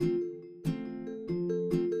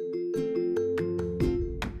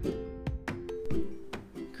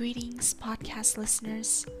Greetings, podcast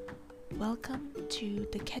listeners. Welcome to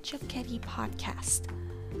the Ketchup Kitty podcast.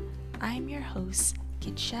 I'm your host,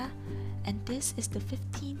 Kitcha, and this is the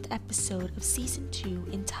 15th episode of Season 2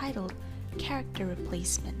 entitled Character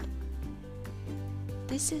Replacement.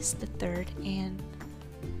 This is the third and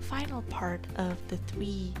final part of the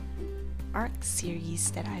 3 arc series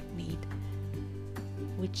that I've made,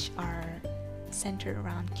 which are centered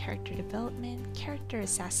around character development, character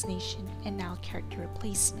assassination, and now character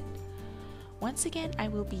replacement. Once again, I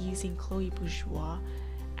will be using Chloe Bourgeois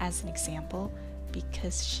as an example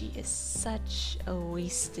because she is such a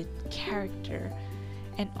wasted character,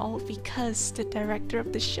 and all because the director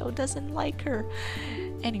of the show doesn't like her.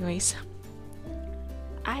 Anyways,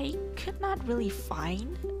 I could not really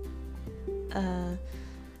find an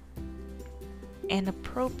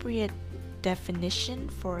appropriate definition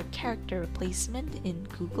for a character replacement in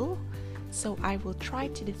Google, so I will try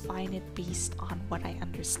to define it based on what I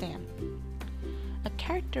understand. A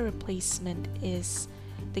character replacement is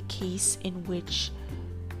the case in which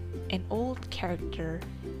an old character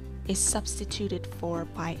is substituted for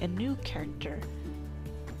by a new character,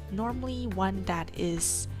 normally one that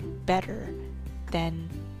is better than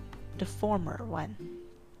the former one.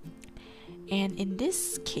 And in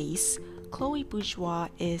this case, Chloe Bourgeois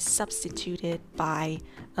is substituted by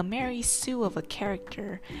a Mary Sue of a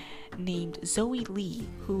character named Zoe Lee,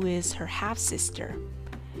 who is her half-sister.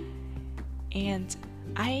 And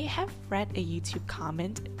I have read a YouTube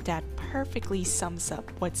comment that perfectly sums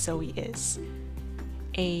up what Zoe is.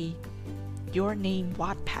 A Your Name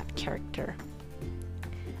Wattpad character.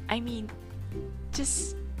 I mean,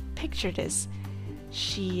 just picture this.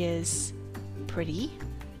 She is pretty.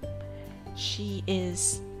 She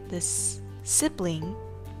is this sibling,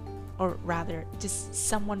 or rather just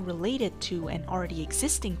someone related to an already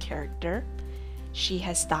existing character. She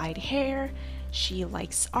has dyed hair, she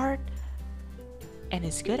likes art and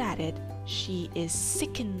is good at it, she is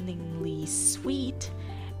sickeningly sweet,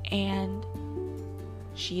 and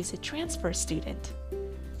she is a transfer student.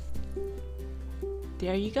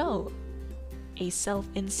 There you go, a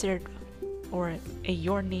self-insert or a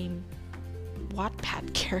Your Name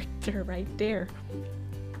Wattpad character right there.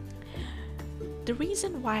 The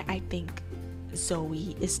reason why I think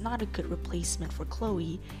Zoe is not a good replacement for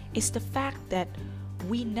Chloe is the fact that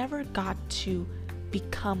we never got to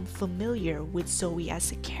become familiar with Zoe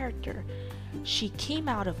as a character. She came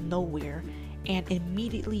out of nowhere and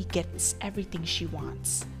immediately gets everything she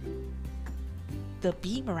wants. The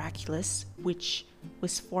Be Miraculous, which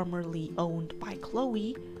was formerly owned by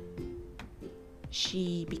Chloe,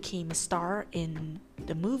 she became a star in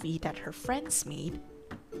the movie that her friends made.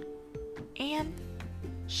 And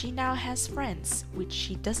she now has friends, which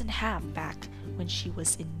she doesn't have back when she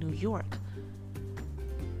was in New York.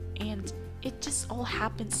 And it just all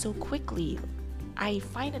happened so quickly. I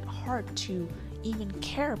find it hard to even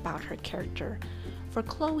care about her character. For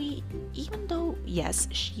Chloe, even though, yes,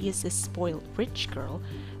 she is a spoiled rich girl,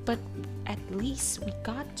 but at least we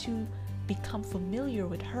got to become familiar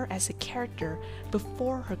with her as a character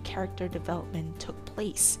before her character development took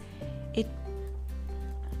place. It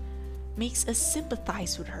makes us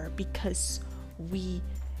sympathize with her because we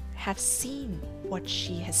have seen what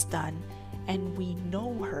she has done and we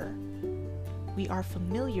know her. We are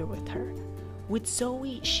familiar with her. With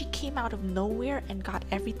Zoe, she came out of nowhere and got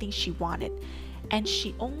everything she wanted, and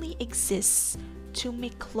she only exists to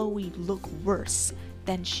make Chloe look worse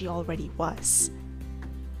than she already was.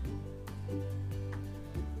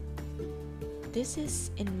 This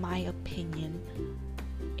is, in my opinion,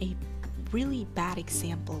 a really bad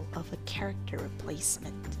example of a character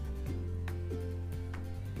replacement.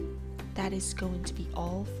 That is going to be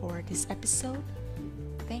all for this episode.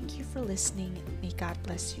 Thank you for listening. May God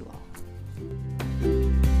bless you all.